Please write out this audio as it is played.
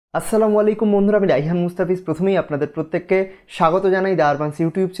আসসালামু আলাইকুম বন্ধুরা, আমি রাইহান মুস্তাফিজ প্রথমেই আপনাদের প্রত্যেককে স্বাগত জানাই দ্য আরবান্স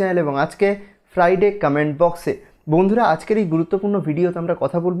ইউটিউব চ্যানেল এবং আজকে ফ্রাইডে কমেন্ট বক্সে। বন্ধুরা, আজকের এই গুরুত্বপূর্ণ ভিডিওতে আমরা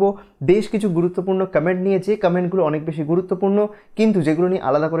কথা বলবো বেশ কিছু গুরুত্বপূর্ণ কমেন্ট নিয়ে, যে কমেন্টগুলো অনেক বেশি গুরুত্বপূর্ণ কিন্তু যেগুলো নিয়ে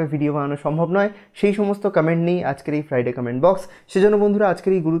আলাদা করে ভিডিও বানানো সম্ভব নয়, সেই সমস্ত কমেন্ট নিয়ে আজকের এই ফ্রাইডে কমেন্ট বক্স। সেজন্য বন্ধুরা,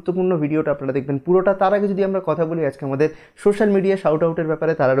 আজকের এই গুরুত্বপূর্ণ ভিডিওটা আপনারা দেখবেন পুরোটা। তার আগে যদি আমরা কথা বলি আজকে আমাদের সোশ্যাল মিডিয়া শাউট আউটের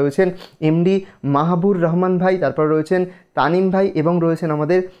ব্যাপারে, তারা রয়েছেন এমডি মাহবুর রহমান ভাই, তারপর রয়েছেন তানিম ভাই এবং রয়েছেন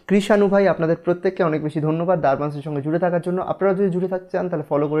আমাদের কৃষাণু ভাই। আপনাদের প্রত্যেককে অনেক বেশি ধন্যবাদ দ্য আরবান্সের সঙ্গে জুড়ে থাকার জন্য। আপনারা যদি জুড়ে থাকতে চান তাহলে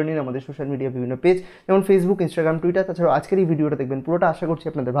ফলো করে নিন আমাদের সোশ্যাল মিডিয়া বিভিন্ন পেজ, যেমন ফেসবুক, ইনস্টাগ্রাম, টুইটার। তাছাড়াও আজকের এই ভিডিওটা দেখবেন পুরোটা, আশা করছি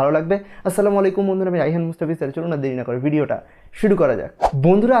আপনাদের ভালো লাগবে। আসসালামু আলাইকুম বন্ধুরা, আমি রাইহান মুস্তাফিজ। তাহলে চলুন না দেরি না করে ভিডিওটা শুরু করা যাক।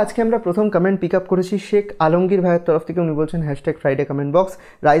 বন্ধুরা, আজকে আমরা প্রথম কমেন্ট পিক আপ করেছি শেখ আলমগীর ভাইয়ের তরফ থেকে। উনি বলছেন hashtag Friday comment box,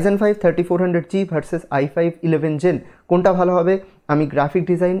 Ryzen 5 3400G versus i5 11 gen কোনটা ভালো হবে? আমি গ্রাফিক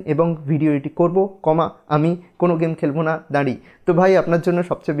ডিজাইন এবং ভিডিও এডিট করবো, আমি কোনো গেম খেলবো না দাঁড়ি। তো ভাই, আপনার জন্য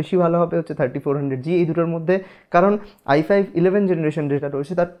সবচেয়ে বেশি ভালো হবে হচ্ছে 3400G এই দুটোর মধ্যে, কারণ i5 11 জেনারেশন যেটা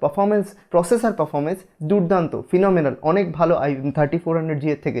রয়েছে তার পারফরমেন্স, প্রসেসর পারফরমেন্স দুর্দান্ত, ফিনোমেনাল, অনেক ভালো 3400G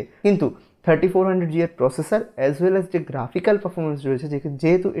এর থেকে। কিন্তু 3400G এর প্রসেসর অ্যাজ ওয়েল অ্যাজ যে গ্রাফিক্যাল পারফরমেন্স রয়েছে,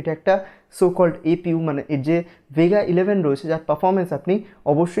 যেহেতু এটা একটা সো কল্ড এপিইউ, মানে এর যে ভেগা 11 রয়েছে, যার পারফরমেন্স আপনি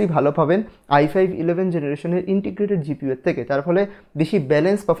অবশ্যই ভালো পাবেন i5 11 জেনারেশনের ইন্টিগ্রেটেড জিপিইউ এর থেকে। তার ফলে বেশি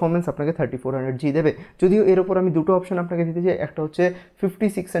ব্যালেন্স পারফরমেন্স আপনাকে 3400G দেবে। যদিও এর ওপর আমি দুটো অপশন আপনাকে দিতে চাই, একটা হচ্ছে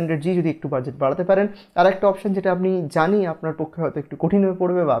 5600G যদি একটু বাজেট বাড়াতে পারেন, আর একটা অপশন যেটা আপনি জানি আপনার পক্ষে হয়তো একটু কঠিন হয়ে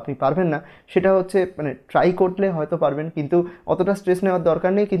পড়বে বা আপনি পারবেন না, সেটা হচ্ছে মানে ট্রাই করলে হয়তো পারবেন কিন্তু অতটা স্ট্রেস নেওয়ার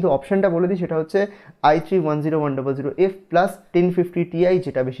দরকার নেই। কিন্তু অপশনটা বলে দিই, সেটা হচ্ছে i3 10100F প্লাস 1050 Ti,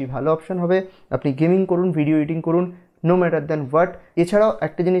 যেটা বেশি ভালো অপশন হবে। আপনি গেমিং করুন, ভিডিও এডিটিং করুন, নো ম্যাটার দ্যান হোয়াট। এছাড়াও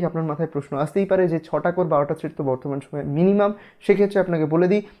একটা জিনিস আপনার মাথায় প্রশ্ন আসতেই পারে যে 6টা কোর 12টা থ্রেড তো বর্তমান সময়ে মিনিমাম। সেক্ষেত্রে আপনাকে বলে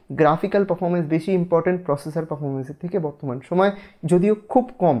দিই, গ্রাফিক্যাল পারফরমেন্স বেশি ইম্পর্টেন্ট প্রসেসর পারফরমেন্সের থেকে বর্তমান সময়। যদিও খুব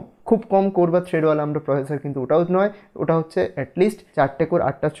কম কোর বা থ্রেডওয়ালা আমরা প্রসেসর, কিন্তু ওটাও নয়, ওটা হচ্ছে অ্যাটলিস্ট 4টে কোর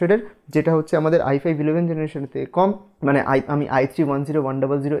 8টা থ্রেডের, যেটা হচ্ছে আমাদের i5 11 জেনারেশনের থেকে কম। মানে আমি i3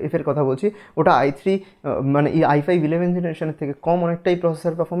 10100F এর কথা বলছি, ওটা মানে i5 11 জেনারেশনের থেকে কম অনেকটাই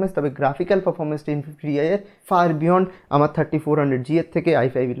প্রসেসর পারফরমেন্স। তবে গ্রাফিক্যাল পারফরমেন্স 1050 Ti এর ফার বিয়ন্ড আমার 3400G এর থেকে,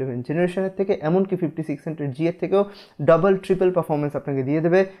 i5 11 জেনারেশনের থেকে, এমনকি 5600G এর থেকেও ডাবল ট্রিপল পারফরমেন্স আপনাকে দিয়ে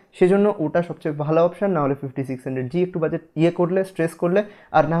দেবে। সেজন্য ওটা সবচেয়ে ভালো অপশান। না হলে 5600G একটু বাজেট করলে, স্ট্রেস করলে,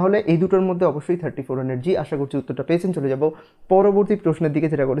 আর না হলে এই দুটোর মধ্যে অবশ্যই 3400G। আশা করছি উত্তরটা পেয়েছেন। চলে যাব পরবর্তী প্রশ্নের দিকে,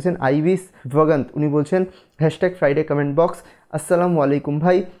 যেটা করেছেন আইবিস ভগান্ত। উনি বলছেন হ্যাশট্যাগ ফ্রাইডে কমেন্ট বক্স, আসসালামু আলাইকুম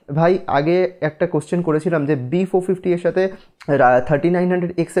ভাই আগে একটা কোশ্চেন করেছিলাম যে B450 এর সাথে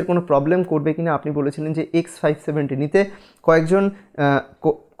 3900X এর কোনো প্রবলেম করবে কিনা। আপনি বলেছিলেন যে X570 নিতে।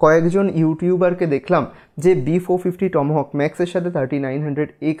 কয়েকজন ইউটিউবারকে দেখলাম যে B450 টমহক ম্যাক্সের সাথে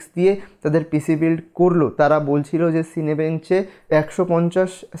 3900X দিয়ে তাদের পিসি বিল্ড করলো। তারা বলছিল যে সিনেবেঞ্চে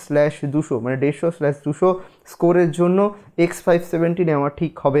 150/200 মানে 150/200 স্কোরের জন্য X570 নেওয়া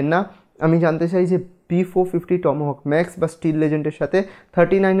ঠিক হবে না। আমি জানতে চাই যে B450 টমহক ম্যাক্স বা স্টিল লেজেন্ডের সাথে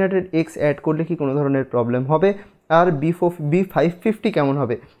 3900X অ্যাড করলে কি কোনো ধরনের প্রবলেম হবে? আর B550 কেমন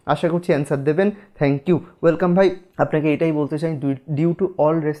হবে? আশা করছি অ্যান্সার দেবেন। থ্যাংক ইউ, ওয়েলকাম ভাই। আপনাকে এটাই বলতে চাই, due to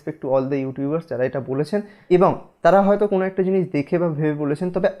all respect to all the YouTubers যারা এটা বলেছেন, এবং তারা হয়তো কোনো একটা জিনিস দেখে বা ভেবে বলেছেন।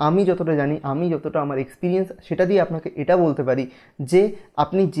 তবে আমি যতটা জানি, আমি যতটা আমার এক্সপিরিয়েন্স, সেটা দিয়ে আপনাকে এটা বলতে পারি যে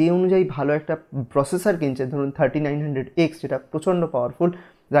আপনি যে অনুযায়ী ভালো একটা প্রসেসর কিনছেন, ধরুন 3900X যেটা প্রচণ্ড powerful,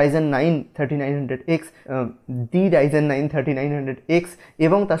 Ryzen 9 3900X, Ryzen 9 3900X,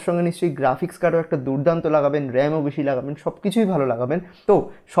 এবং তার সঙ্গে নিশ্চয়ই গ্রাফিক্স কার্ডও একটা দুর্দান্ত লাগাবেন, র্যামও বেশি লাগাবেন, সব কিছুই ভালো লাগাবেন। তো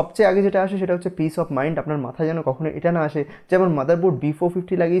সবচেয়ে আগে যেটা আসে সেটা হচ্ছে পিস অফ মাইন্ড। আপনার মাথায় যেন কখনো এটা না আসে যে আমার মাদারবোর্ড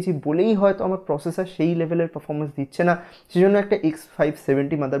B450 লাগিয়েছি বলেই হয়তো আমার প্রসেসর সেই লেভেলের পারফরমেন্স দিচ্ছে না, সেজন্য একটা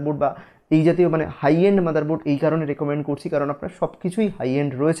X570 মাদারবোর্ড বা এই জাতীয় মানে হাই এন্ড মাদারবোর্ড এই কারণে রেকমেন্ড করছি, কারণ আপনার সব কিছুই হাই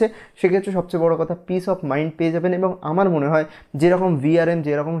এন্ড রয়েছে। সেক্ষেত্রে সবচেয়ে বড় কথা পিস অফ মাইন্ড পেয়ে যাবেন। এবং আমার মনে হয় যেরকম VRM,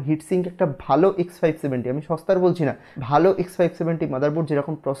 যেরকম হিটসিঙ্ক একটা ভালো X570, আমি সস্তার বলছি না, ভালো X570 মাদারবোর্ড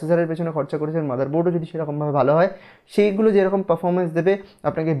যেরকম প্রসেসরের পেছনে খরচা করেছেন, মাদারবোর্ডও যদি সেরকমভাবে ভালো হয়, সেইগুলো যেরকম পারফরমেন্স দেবে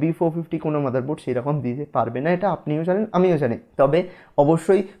আপনাকে B450 কোনো মাদারবোর্ড সেই রকম দিতে পারবে না। এটা আপনিও জানেন, আমিও জানি। তবে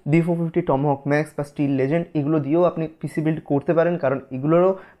অবশ্যই B450 টমহক ম্যাক্স বা স্টিল লেজেন্ড এগুলো দিয়েও আপনি পিসি বিল্ড করতে পারেন, কারণ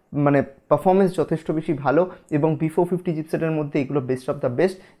এগুলোরও মানে পারফরমেন্স যথেষ্ট বেশি ভালো, এবং B450 চিপসেটের মধ্যে এগুলো বেস্ট অফ দ্য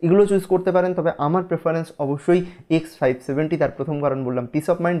বেস্ট, এগুলো চুজ করতে পারেন। তবে আমার প্রেফারেন্স অবশ্যই X570। তার প্রথম কারণ বললাম পিস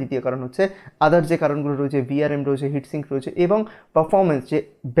অফ মাইন্ড, দ্বিতীয় কারণ হচ্ছে আদার যে কারণগুলো রয়েছে, VRM রয়েছে, হিটসিঙ্ক রয়েছে, এবং পারফরমেন্স যে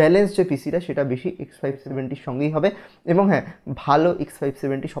ব্যালেন্স যে পিসিটা সেটা বেশি X570-র সঙ্গেই হবে। এবং হ্যাঁ, ভালো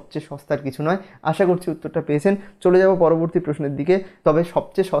X570 সবচেয়ে সস্তার কিছু নয়। আশা করছি উত্তরটা পেয়েছেন। চলে যাব পরবর্তী প্রশ্নের দিকে। তবে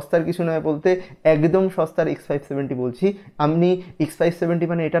সবচেয়ে সস্তার কিছু নয় বলতে একদম সস্তার X570 বলছি। আপনি X570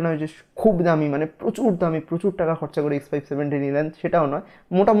 মানে এটা নয় যে খুব দামি, মানে প্রচুর দামি, প্রচুর টাকা খরচা করে X570 নিলেন, সেটাও নয়,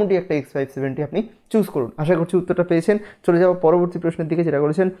 মোটামুটি একটা X570 আপনি চুজ করুন। আশা করছি উত্তরটা পেয়েছেন। চলে যাবো পরবর্তী প্রশ্নের দিকে, যেটা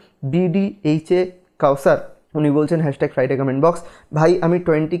করেছেন BDHA কাউসার। উনি বলছেন #ফ্রাইডে কমেন্ট বক্স, ভাই আমি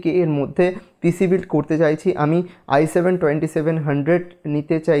 20K এর মধ্যে পিসি বিল্ড করতে চাইছি, আমি i7 2700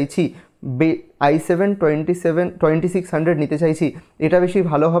 নিতে চাইছি, i7 2600 নিতে চাইছি, এটা বেশি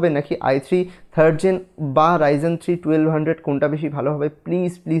ভালো হবে নাকি i3 3rd জেন বা রাইজেন 3 1200, কোনটা বেশি ভালো হবে?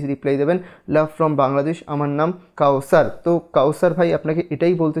 প্লিজ প্লিজ রিপ্লাই দেবেন। লাভ ফ্রম বাংলাদেশ, আমার নাম কাউসার। তো কাউসার ভাই, আপনাকে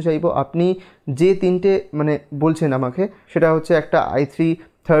এটাই বলতে চাইবো, আপনি যে তিনটে মানে বলছেন আমাকে, সেটা হচ্ছে একটা i3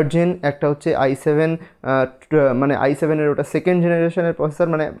 3rd জেন, একটা হচ্ছে i7 মানে i7-এর ওটা 2nd জেনারেশনের প্রসেসর,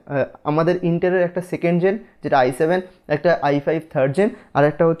 মানে আমাদের ইন্টেলের একটা 2nd জেন যেটা i7, একটা i5 3rd জেন, আর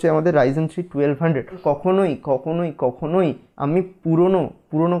একটা হচ্ছে আমাদের রাইজেন 3 1200। কখনোই কখনোই কখনোই আমি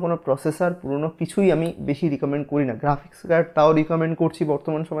পুরনো কোনো প্রসেসর, পুরনো কিছুই আমি বেশি রিকমেন্ড করি না। গ্রাফিক্স কার্ড তাও রিকমেন্ড করছি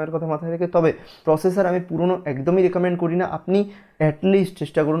বর্তমান সময়ের কথা মাথায় রেখে, তবে প্রসেসর আমি পুরনো একদমই রিকমেন্ড করি না। আপনি অ্যাটলিস্ট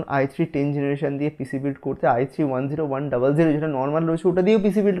চেষ্টা করুন i3 10 জেনারেশন দিয়ে পিসি বিল্ড করতে, i3 10100 যেটা নর্মাল রয়েছে ওটা দিয়েও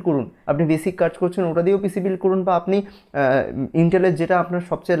পিসি বিল্ড করুন। আপনি বেসিক কাজ করছেন ওটা দিয়েও পিসি বিল্ড করুন, বা আপনি ইন্টেলের যেটা আপনার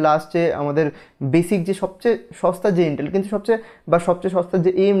সবচেয়ে লাস্ট, যে আমাদের বেসিক যে সবচেয়ে সস্তা যে ইন্টেল, কিন্তু সবচেয়ে সস্তা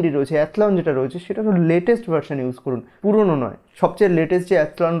যে AMD রয়েছে, অ্যাথলন যেটা রয়েছে, সেটা হলো লেটেস্ট ভার্সন ইউজ করুন, পুরনো নয়। সবচেয়ে লেটেস্ট যে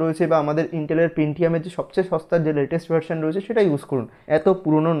অ্যাথলন রয়েছে বা আমাদের ইন্টেলের পেন্টিয়ামের যে সবচেয়ে সস্তার যে লেটেস্ট ভার্সন রয়েছে সেটা ইউজ করুন, এত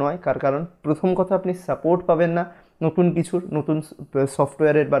পুরনো নয়। কারণ প্রথম কথা, আপনি সাপোর্ট পাবেন না নতুন কিছুর, নতুন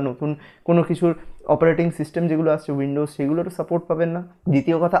সফটওয়্যারের বা নতুন কোনো কিছুর অপারেটিং সিস্টেম যেগুলো আসছে উইন্ডোজ, সেগুলোরও সাপোর্ট পাবেন না।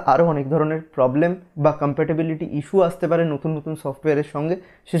 দ্বিতীয় কথা, আরও অনেক ধরনের প্রবলেম বা কম্প্যাটেবিলিটি ইস্যু আসতে পারে নতুন সফটওয়্যারের সঙ্গে,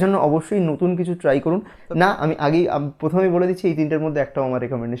 সেজন্য অবশ্যই নতুন কিছু ট্রাই করুন না। আমি আগেই প্রথমেই বলে দিচ্ছি, এই তিনটের মধ্যে একটাও আমার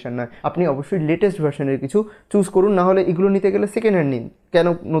রেকমেন্ডেশন নয়। আপনি অবশ্যই লেটেস্ট ভার্সনের কিছু চুজ করুন, না হলে এগুলো নিতে গেলে সেকেন্ড হ্যান্ড নিন, কেন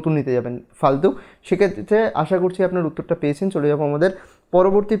নতুন নিতে যাবেন ফালতু। সেক্ষেত্রে আশা করছি আপনার উত্তরটা পেয়েছেন। চলে যাবো আমাদের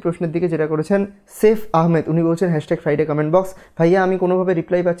পরবর্তী প্রশ্নের দিকে, যেটা করেছেন সেফ আহমেদ। উনি বলছেন #ফ্রাইডে কমেন্ট বক্স, ভাইয়া আমি কোনোভাবে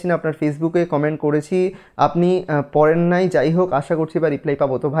রিপ্লাই পাচ্ছি না, আপনার ফেসবুকে কমেন্ট করেছি, আপনি পড়েন নাই, যাই হোক আশা করছি বা রিপ্লাই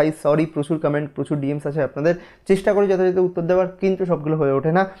পাবো। তো ভাই সরি, প্রচুর কমেন্ট, প্রচুর ডিএমস আছে আপনাদের, চেষ্টা করি যথাযথ উত্তর দেওয়ার, কিন্তু সবগুলো হয়ে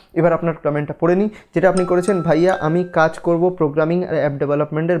ওঠে না। এবার আপনার কমেন্টটা পড়ে নিই, যেটা আপনি করেছেন, ভাইয়া আমি কাজ করব প্রোগ্রামিং আর অ্যাপ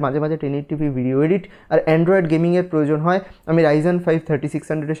ডেভেলপমেন্টের, মাঝে মাঝে 1080p ভিডিও এডিট আর অ্যান্ড্রয়েড গেমিংয়ের প্রয়োজন হয়, আমি রাইজেন 5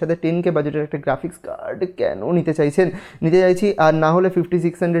 3600-এর সাথে 10K বাজেটের একটা গ্রাফিক্স কার্ড কেন নিতে চাইছি, আর না হলে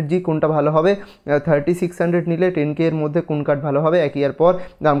 5600G কোনটা ভালো হবে? 3600 নিলে 10K এর মধ্যে কোন কার্ড ভালো হবে? এক ইয়ার পর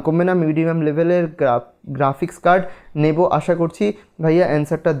দাম কমবে না? মিডিয়াম লেভেলের গ্রাফিক্স কার্ড নেব, আশা করছি ভাইয়া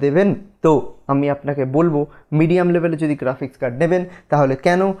অ্যান্সারটা দেবেন। তো আমি আপনাকে বলবো, মিডিয়াম লেভেলে যদি গ্রাফিক্স কার্ড নেবেন, তাহলে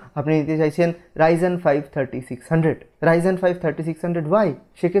কেন আপনি নিতে চাইছেন রাইজেন 5 3600? Ryzen 5 3600 Y?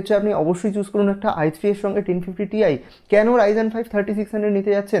 সেক্ষেত্রে আপনি অবশ্যই চুজ করুন একটা i3 এর সঙ্গে 1050 Ti। কেন রাইজেন 5 3600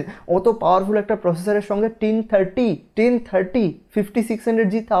 নিতে যাচ্ছেন? অত পাওয়ারফুল একটা প্রসেসরের সঙ্গে 1030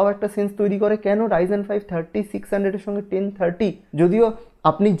 5600G তাও একটা সেন্স তৈরি করে, কেন রাইজেন 5 3600 এর সঙ্গে 1030? যদিও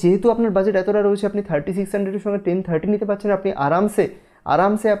আপনি যেহেতু আপনার বাজেট এতটা রয়েছে, আপনি 3600 এর সঙ্গে 1030 নিতে পারছেন, আপনি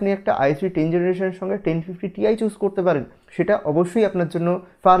আরামসে আপনি একটা i3 10 জেনারেশনের সঙ্গে 1050 Ti চুজ করতে পারেন, সেটা অবশ্যই আপনার জন্য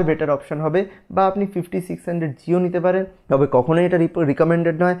ফার বেটার অপশন হবে। বা আপনি 5600Gও নিতে পারেন, তবে কখনোই এটা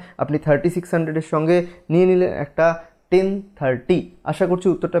রিকমেন্ডেড নয় আপনি 3600-এর সঙ্গে নিয়ে নিলেন একটা 1030। আশা করছি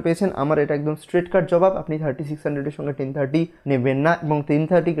উত্তরটা পেয়েছেন। আমার এটা একদম স্ট্রেট কাট জবাব, আপনি 3600-এর সঙ্গে 1030 নেবেন না, এবং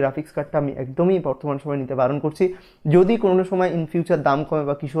 1030 গ্রাফিক্স কার্ডটা আমি একদমই বর্তমান সময় নিতে বারণ করছি। যদি কোনো সময় ইন ফিউচার দাম কমে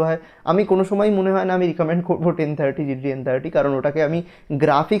বা কিছু হয়, আমি কোনো সময় মনে হয় না আমি রিকমেন্ড করবো 1030 GT1030, কারণ ওটাকে আমি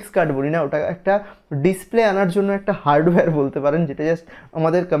গ্রাফিক্স কার্ড বলি না, ওটা একটা ডিসপ্লে আনার জন্য একটা হার্ডওয়্যার বলতে পারেন, যেটা জাস্ট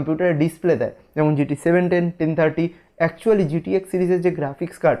আমাদের কম্পিউটারে ডিসপ্লে দেয়। যেমন GT 710 1030 অ্যাকচুয়ালি GTX সিরিজের যে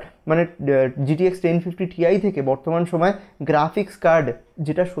গ্রাফিক্স কার্ড, মানে GTX 1050 Ti থেকে বর্তমান সময় গ্রাফিক্স কার্ড,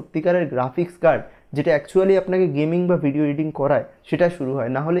 যেটা সত্যিকারের গ্রাফিক্স কার্ড, যেটা অ্যাকচুয়ালি আপনাকে গেমিং বা ভিডিও এডিটিং করায়, সেটা শুরু হয়।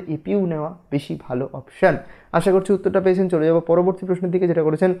 না হলে এপিইউ নেওয়া বেশি ভালো অপশান। আশা করছি উত্তরটা পেয়েছেন। চলে যাবো পরবর্তী প্রশ্নের দিকে, যেটা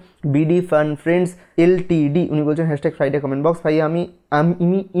করেছেন BD Fun Friends LTD। উনি বলছেন #ফ্রাইডে কমেন্ট বক্স, ভাই আমি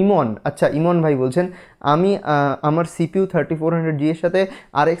ইমন ভাই বলছেন, আমি আমার CPU 3400G এর সাথে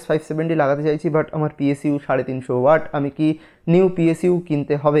RX 570 লাগাতে চাইছি, বাট আমার PSU 350 ওয়াট, আমি কি নিউ PSU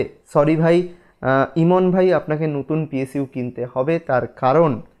কিনতে হবে? সরি ভাই ইমন ভাই, আপনাকে নতুন PSU কিনতে হবে, তার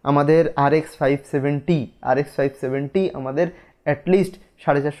কারণ আমাদের RX 570 আমাদের অ্যাটলিস্ট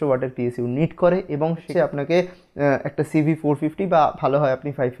 450 ওয়াটের PSU নিড করে, এবং সে আপনাকে একটা CV 450 বা ভালো হয় আপনি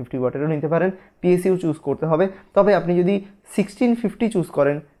 550 ওয়াটেরও নিতে পারেন PSU চুজ করতে হবে। তবে আপনি যদি 1650 চুজ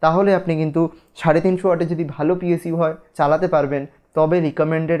করেন, তাহলে আপনি কিন্তু 350 ওয়াটের যদি ভালো PSU হয় চালাতে পারবেন, তবে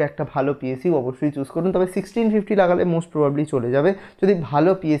রিকমেন্ডেড একটা ভালো PSU অবশ্যই চুজ করুন। তবে 1650 লাগালে মোস্ট প্রবাবলি চলে যাবে যদি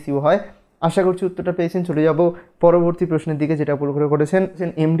ভালো PSU হয়। আশা করছি উত্তরটা পেয়েছেন। চলে যাব পরবর্তী প্রশ্নের দিকে, যেটা পুরো করেছেন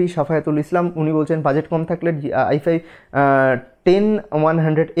MD সাফায়াতুল ইসলাম। উনি বলছেন, বাজেট কম থাকলে i5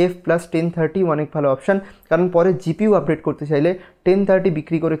 10100F প্লাস 1030 অনেক ভালো অপশান, কারণ পরে জিপিইউ আপডেট করতে চাইলে 1030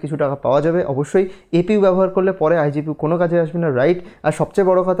 বিক্রি করে কিছু টাকা পাওয়া যাবে। অবশ্যই এপিইউ ব্যবহার করলে পরে আইজিপিইউ কোনো কাজে আসবে না, রাইট। আর সবচেয়ে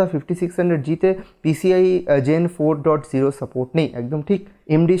বড় কথা 5600Gতে PCI Gen 4.0 সাপোর্ট নেই, একদম ঠিক।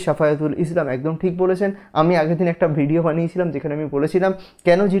 এমডি সাফায়াতুল ইসলাম একদম ঠিক বলেছেন। আমি আগের দিন একটা ভিডিও বানিয়েছিলাম যেখানে আমি বলেছিলাম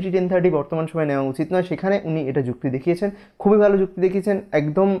কেন GT 1030 বর্তমান সময় নেওয়া উচিত নয়, সেখানে উনি এটা যুক্তি দেখিয়েছেন, খুবই ভালো যুক্তি দেখিয়েছেন,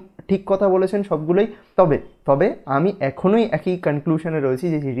 একদম ঠিক কথা বলেছেন সবগুলোই। তবে আমি এখনোই একই কনক্লুশনে রয়েছি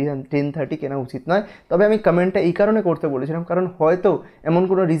যে GT 1030 কেনা উচিত নয়। তবে আমি কমেন্টটা এই কারণে করতে বলেছিলাম কারণ হয়তো এমন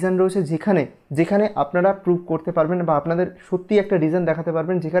কোনো রিজন রয়েছে যেখানে আপনারা প্রুভ করতে পারবেন বা আপনাদের সত্যি একটা রিজন দেখাতে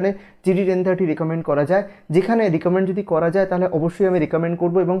পারবেন যেখানে GT 1030 রেকমেন্ড করা যায়। যেখানে রিকমেন্ড যদি করা যায় তাহলে অবশ্যই আমি রেকমেন্ড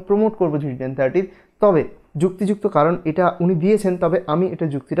করব এবং প্রমোট করব GT 1030। তবে যুক্তিযুক্ত কারণ এটা উনি দিয়েছেন, তবে আমি এটা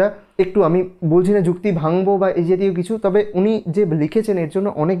যুক্তিটা একটু, আমি বলছি না যুক্তি ভাঙবো বা এই জাতীয় কিছু, তবে উনি যে লিখেছেন এর জন্য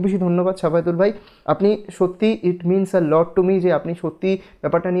অনেক বেশি ধন্যবাদ সাফায়াতুল ভাই। আপনি সত্যি, it means a lot to me যে আপনি সত্যি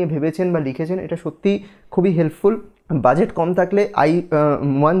ব্যাপারটা নিয়ে ভেবেছেন বা লিখেছেন, এটা সত্যি খুবই হেল্পফুল। বাজেট কম থাকলে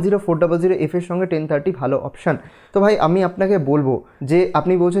 10400F এর সঙ্গে 1030 ভালো অপশান। তো ভাই আমি আপনাকে বলবো যে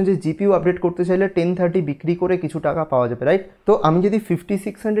আপনি বলছেন যে জিপিইউ আপডেট করতে চাইলে 1030 বিক্রি করে কিছু টাকা পাওয়া যাবে, রাইট। তো আমি যদি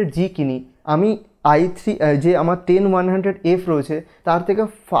 5600G কিনি, আমি i3 যে আমার 10100F রয়েছে তার থেকে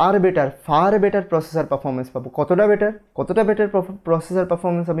ফার বেটার প্রসেসর পারফরমেন্স পাবো। কতটা বেটার প্রসেসর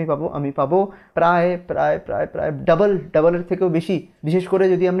পারফরমেন্স আমি পাবো প্রায় ডাবলের থেকেও বেশি। বিশেষ করে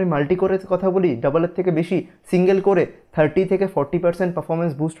যদি আমরা মাল্টি কোরের কথা বলি, ডাবলের থেকে বেশি। সিঙ্গেল করে 30 থেকে 40%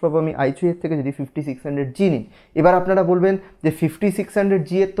 পারফরমেন্স বুস্ট পাবো আমি i3 এর থেকে যদি 5600G নিই। এবার আপনারা বলবেন যে 5600G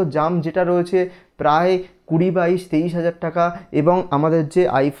এর তো দাম যেটা রয়েছে প্রায় 20-22-23 হাজার টাকা, এবং আমাদের যে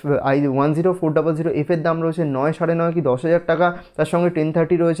i10400F এর দাম রয়েছে 9-9.5 কি 10,000 টাকা, তার সঙ্গে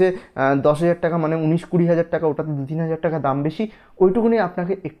 1030 রয়েছে 10,000 টাকা, মানে 19-20 হাজার টাকা, ওটা তো 2-3 হাজার টাকা দাম বেশি। ওইটুকুনি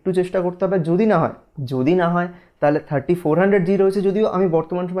আপনাকে একটু চেষ্টা করতে হবে। যদি না হয় তাহলে 3400G রয়েছে, যদিও আমি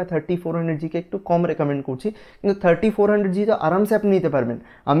বর্তমান সময় 3400Gকে একটু কম রেকমেন্ড করছি, কিন্তু 3400G তো আরামসে আপনি নিতে পারবেন।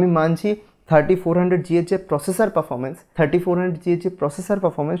 আমি মানছি 3400G এর যে প্রসেসর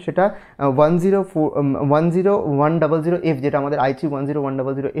পারফরমেন্স সেটা 10100F, যেটা আমাদের i3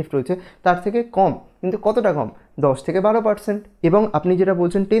 10100F রয়েছে তার থেকে কম, কিন্তু কতটা কম? 10-12%। এবং আপনি যেটা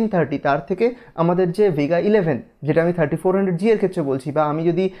বলছেন 1030, তার থেকে আমাদের যে ভেগা 11, যেটা আমি 3400G এর ক্ষেত্রে বলছি, বা আমি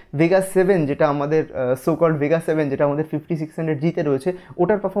যদি ভেগা 7, যেটা আমাদের সোকল্ড ভেগা 7 যেটা আমাদের 5600Gতে রয়েছে,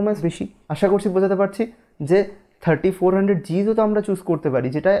 ওটার পারফরমেন্স বেশি। আশা করছি বোঝাতে পারছি যে 3400Gও তো আমরা চুজ করতে পারি,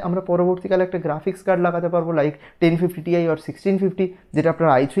 যেটায় আমরা পরবর্তীকালে একটা গ্রাফিক্স কার্ড লাগাতে পারবো, লাইক 1050 Ti or 1650, যেটা আপনার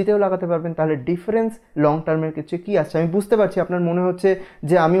i3তেও লাগাতে পারবেন। তাহলে ডিফারেন্স লং টার্মের ক্ষেত্রে কী আসছে আমি বুঝতে পারছি। আপনার মনে হচ্ছে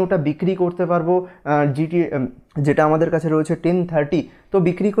যে আমি ওটা বিক্রি করতে পারবো যেটা আমাদের কাছে রয়েছে 1030, তো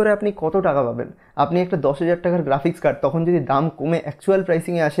বিক্রি করে আপনি কত টাকা পাবেন? আপনি একটা 10,000 টাকার গ্রাফিক্স কার্ড, তখন যদি দাম কমে অ্যাকচুয়াল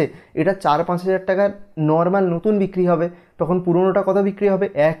প্রাইসিংয়ে আসে, এটা 4-5 হাজার টাকার নর্মাল নতুন বিক্রি হবে, তখন পুরোনোটা কত বিক্রি হবে?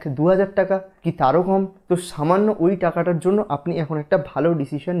 1-2 হাজার টাকা কি তারও কম। তো সামান্য ওই টাকাটার জন্য আপনি এখন একটা ভালো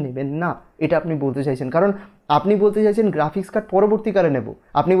ডিসিশন নেবেন না, এটা আপনি বলতে চাইছেন। কারণ আপনি বলতে চাইছেন গ্রাফিক্স কার্ড পরবর্তীকালে নেব,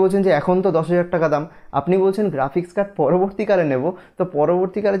 আপনি বলছেন যে এখন তো 10,000 টাকা দাম, আপনি বলছেন গ্রাফিক্স কার্ড পরবর্তীকালে নেব। তো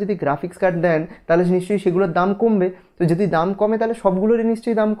পরবর্তীকালে যদি গ্রাফিক্স কার্ড দেন তাহলে নিশ্চয়ই সেগুলোর দাম কমবে। তো যদি দাম কমে তাহলে সবগুলোরই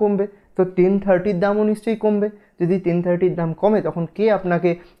নিশ্চয়ই দাম কমবে, তো 1030 দামও নিশ্চয়ই কমবে। যদি 1030 দাম কমে তখন কে আপনাকে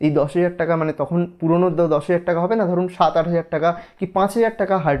এই 10,000 টাকা, মানে তখন পুরোনো 10,000 টাকা হবে না, ধরুন 7-8 হাজার টাকা কি 5 হাজার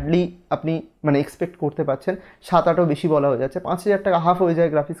টাকা হার্ডলি আপনি মানে এক্সপেক্ট করতে পারছেন। 7-8ও বেশি বলা হয়ে যাচ্ছে, 5 হাজার টাকা হাফ হয়ে যায়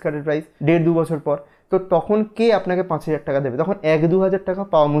গ্রাফিক্স কার্ডের প্রাইস 1.5-2 বছর পর। তো তখন কে আপনাকে 5 হাজার টাকা দেবে? তখন 1-2 হাজার টাকা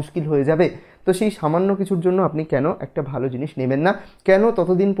পাওয়া মুশকিল হয়ে যাবে। তো সেই সামান্য কিছুর জন্য আপনি কেন একটা ভালো জিনিস নেবেন না? কেন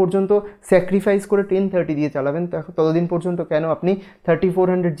ততদিন পর্যন্ত স্যাক্রিফাইস করে 1030 দিয়ে চালাবেন? ততদিন পর্যন্ত কেন আপনি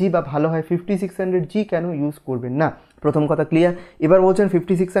 3400G বা ভালো হয় 5600G কেন ইউজ করবেন না? প্রথম কথা ক্লিয়ার। এবার বলছেন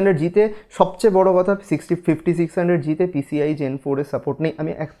 5600Gতে সবচেয়ে বড় কথা, 5600Gতে PCI Gen 4 এর সাপোর্ট নেই,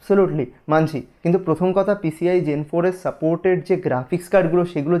 আমি অ্যাবসোলুটলি মানছি। কিন্তু প্রথম কথা, PCI Gen 4 এর সাপোর্টের যে গ্রাফিক্স কার্ডগুলো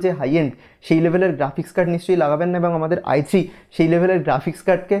সেগুলো যে হাই এন্ড, সেই লেভেলের গ্রাফিক্স কার্ড নিশ্চয়ই লাগাবেন না, এবং আমাদের i3 সেই লেভেলের গ্রাফিক্স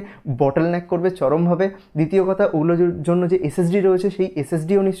কার্ডকে বটলনেক করবে চরমভাবে। দ্বিতীয় কথা, ওগুলোর জন্য যে SSD রয়েছে সেই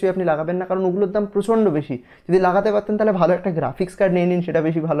SSDও নিশ্চয়ই আপনি লাগাবেন না, কারণ ওগুলোর দাম প্রচণ্ড বেশি। যদি লাগাতে পারতেন তাহলে ভালো একটা গ্রাফিক্স কার্ড নিয়ে নিন, সেটা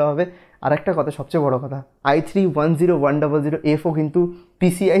বেশি ভালো হবে। আর একটা কথা, সবচেয়ে বড় কথা, i3 10100Fও কিন্তু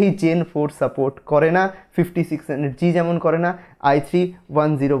PCI Gen 4 সাপোর্ট করে না, 5600G যেমন করে না, i3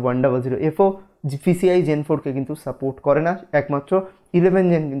 10100Fও PCI Gen 4কে কিন্তু সাপোর্ট করে না, একমাত্র 11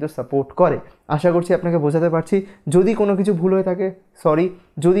 জেন কিন্তু সাপোর্ট করে। আশা করছি আপনাকে বোঝাতে পারছি। যদি কোনো কিছু ভুল হয়ে থাকে সরি,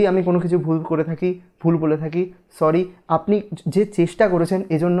 যদি আমি কোনো কিছু ভুল বলে থাকি সরি। আপনি যে চেষ্টা করেছেন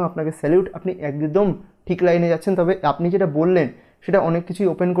এজন্য আপনাকে স্যালিউট, আপনি একদম ঠিক লাইনে যাচ্ছেন। তবে আপনি যেটা বললেন সেটা অনেক কিছুই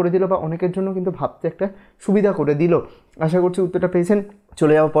ওপেন করে দিল, বা অনেকের জন্য কিন্তু ভাবতে একটা সুবিধা করে দিল। আশা করছি উত্তরটা পেয়েছেন।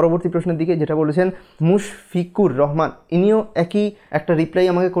 চলে যাবো পরবর্তী প্রশ্নের দিকে, যেটা বলেছেন মুশফিকুর রহমান। ইনিও একই একটা রিপ্লাই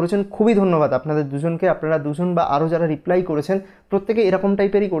আমাকে করেছেন। খুবই ধন্যবাদ আপনাদের দুজনকে। আপনারা দুজন বা আরও যারা রিপ্লাই করেছেন প্রত্যেকে এরকম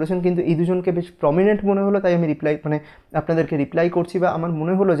টাইপেরই করেছেন, কিন্তু এই দুজনকে বেশ প্রমিনেন্ট মনে হলো, তাই আমি আপনাদেরকে রিপ্লাই করছি। বা আমার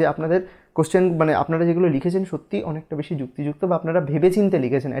মনে হলো যে আপনাদের কোশ্চেন আপনারা যেগুলো লিখেছেন সত্যি অনেকটা বেশি যুক্তিযুক্ত, বা আপনারা ভেবেচিন্তে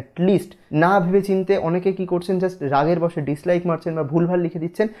লিখেছেন। অ্যাটলিস্ট না ভেবেচিন্তে অনেকে কি করছেন, জাস্ট রাগের বসে ডিসলাইক মারছেন বা ভুলভাল লিখে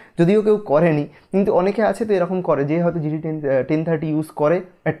দিচ্ছেন, যদিও কেউ করেনি, কিন্তু অনেকে আছে তো এরকম করে, যে হয়তো জিটি 1030 ইউজ করে।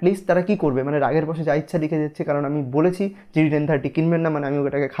 অ্যাটলিস্ট তারা কি করবে, রাগের বসে যা ইচ্ছা লিখে যাচ্ছে। কারণ আমি বলেছি জিটি 1030 কিনবেন না, আমি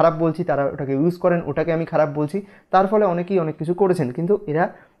ওটাকে খারাপ বলছি, তারা ওটাকে ইউজ করেন, ওটাকে আমি খারাপ বলছি। তার ফলে অনেকেই অনেক কিছু করেছেন, কিন্তু এরা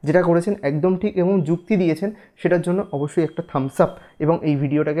যেটা করেছেন একদম ঠিক এবং যুক্তি দিয়েছেন, সেটার জন্য অবশ্যই একটা থামস আপ, এবং এই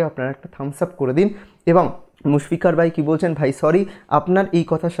ভিডিওটাকে আপনারা একটা থামস আপ করে দিন। এবং মুশফিকার ভাই কি বলছেন, ভাই সরি আপনার এই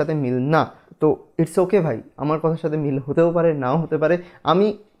কথার সাথে মিল না, তো ইটস ওকে ভাই, আমার কথার সাথে মিল হতেও পারে, নাও হতে পারে। আমি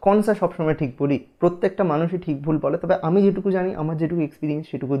কনসা সবসময় ঠিক বলি, প্রত্যেকটা মানুষই ঠিক ভুল বলে, তবে আমি যেটুকু জানি, আমার যেটুকু এক্সপিরিয়েন্স,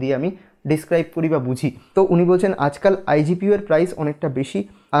 সেটুকু দিয়ে আমি ডিসক্রাইব করি বা বুঝি। তো উনি বলছেন আজকাল আইজিপিউ এর প্রাইস অনেকটা বেশি।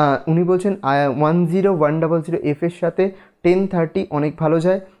 উনি বলছেন 10100F এর সাথে 1030 অনেক ভালো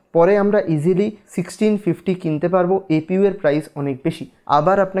যায়, পরে আমরা ইজিলি 1650 কিনতে পারবো, এপিইউ এর প্রাইস অনেক বেশি।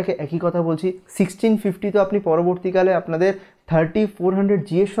 আবার আপনাকে একই কথা বলছি, 1650 তো আপনি পরবর্তীকালে আপনাদের 3400G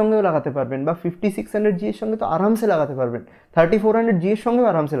এর সঙ্গেও লাগাতে পারবেন, বা 5600G এর সঙ্গে তো আরামসে লাগাতে পারবেন, 3400G এর সঙ্গেও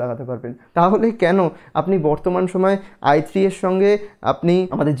আরামসে লাগাতে পারবেন। তাহলে কেন আপনি বর্তমান সময় i3 এর সঙ্গে আপনি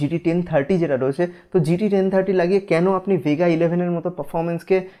আমাদের GT 1030 যেটা রয়েছে, তো GT 1030 লাগিয়ে কেন আপনি ভেগা 11-এর মতো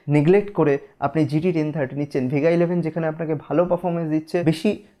পারফরমেন্সকে নেগলেক্ট করে আপনি GT 1030 নিচ্ছেন? ভেগা 11 যেখানে আপনাকে ভালো পারফরমেন্স দিচ্ছে,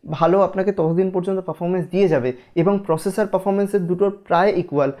 বেশি ভালো আপনাকে ততদিন পর্যন্ত পারফরমেন্স দিয়ে যাবে, এবং প্রসেসর পারফরমেন্সের দুটোর প্রায়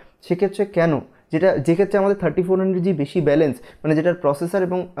ইকুয়াল, সেক্ষেত্রে কেন যে ক্ষেত্রে আমাদের 3400G বেশি ব্যালেন্স, যেটার প্রসেসর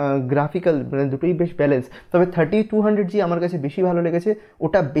এবং গ্রাফিক্যাল দুটোই বেশ ব্যালেন্স, তবে 3200G আমার কাছে বেশি ভালো লেগেছে,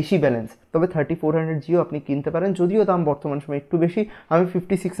 ওটা বেশি ব্যালেন্স। তবে 3400Gও আপনি কিনতে পারেন, যদিও দাম বর্তমান সময় একটু বেশি, আমি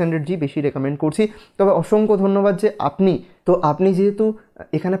 5600G বেশি রেকমেন্ড করছি। তবে অসংখ্য ধন্যবাদ যে আপনি যেহেতু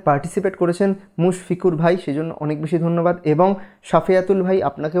এখানে পার্টিসিপেট করেছেন মুশফিকুর ভাই, সেজন্য অনেক বেশি ধন্যবাদ, এবং সাফিয়াতুল ভাই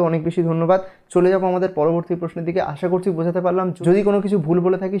আপনাকেও অনেক বেশি ধন্যবাদ। চলে যাব আমাদের পরবর্তী প্রশ্নের দিকে। আশা করছি বোঝাতে পারলাম, যদি কোনো কিছু ভুল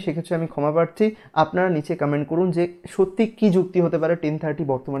বলে থাকি সেক্ষেত্রে আমি ক্ষমা প্রার্থী। আপনারা নিচে কমেন্ট করুন যে সত্যি কী যুক্তি হতে পারে 1030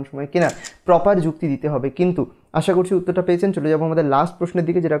 বর্তমান সময় কেনার, প্রপার যুক্তি দিতে হবে, কিন্তু আশা করছি উত্তরটা পেয়েছেন। চলে যাব আমাদের লাস্ট প্রশ্নের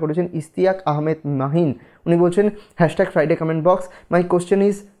দিকে, যেটা করেছেন ইস্তিয়াক আহমেদ মাহিন। উনি বলছেন #Friday comment box, my question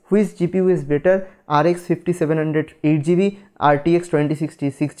is which GPU is better, RX 5700 8GB, RTX 2060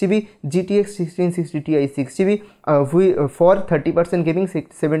 6GB, GTX 1660 Ti 6GB, for 30% gaming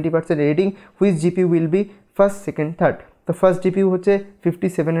 70% editing, which GPU will be first, second, third? তো ফার্স্ট জিপিইউ হচ্ছে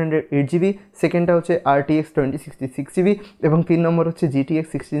 5700 8GB, সেকেন্ডটা হচ্ছে RTX 2060 6GB, এবং 3 নম্বর হচ্ছে GTX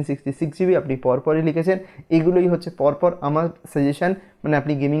 1660 6GB। আপনি পরপরই লিখেছেন, এগুলোই হচ্ছে পরপর আমার সাজেশান,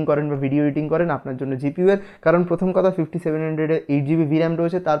 আপনি গেমিং করেন বা ভিডিও এডিটিং করেন আপনার জন্য জিপিইউ এর। কারণ প্রথম কথা 5700 8GB VRAM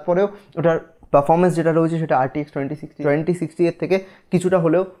রয়েছে, তারপরেও ওটার পারফরমেন্স যেটা রয়েছে সেটা RTX 2060 এর থেকে কিছুটা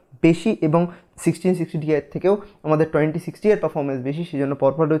হলেও বেশি, এবং 1660 Ti এর থেকেও আমাদের 2060 এর পারফরমেন্স বেশি, সেজন্য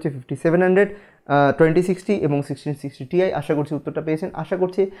পরপর রয়েছে 5700, 2060 এবং 1660 Ti। আশা করছি উত্তরটা পেয়েছেন, আশা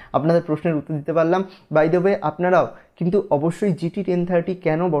করছি আপনাদের প্রশ্নের উত্তর দিতে পারলাম। বাই দ্য ওয়ে, আপনারাও কিন্তু অবশ্যই GT 1030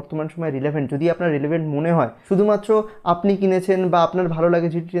 কেন বর্তমান সময় রিলেভেন্ট, যদি আপনার রিলেভেন্ট মনে হয়, শুধুমাত্র আপনি কিনেছেন বা আপনার ভালো লাগে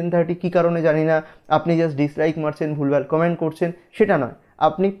GT 1030 কী কারণে জানি না, আপনি জাস্ট ডিসলাইক মারছেন, ভুলভাল কমেন্ট করছেন, সেটা নয়।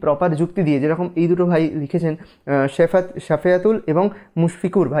 আপনি প্রপার যুক্তি দিয়ে, যেরকম এই দুটো ভাই লিখেছেন, সাফিয়াতুল এবং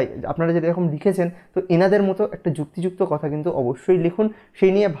মুশফিকুর ভাই, আপনারা যেরকম লিখেছেন, তো এনাদের মতো একটা যুক্তিযুক্ত কথা কিন্তু অবশ্যই লিখুন,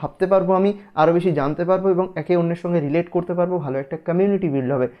 সেই নিয়ে ভাবতে পারবো আমি, আরও বেশি জানতে পারবো, এবং একে অন্যের সঙ্গে রিলেট করতে পারবো, ভালো একটা কমিউনিটি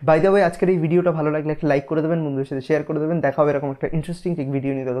বিল্ড হবে। বাই দ্য ওয়ে, আজকের এই ভিডিওটা ভালো লাগলে একটা লাইক করে দেবেন, বন্ধুদের সাথে শেয়ার করে দেবেন। দেখা হবে এরকম একটা ইন্টারেস্টিং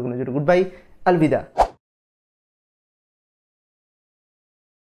ভিডিও নিয়ে, ততক্ষণের জন্য গুড বাই, আলবিদা।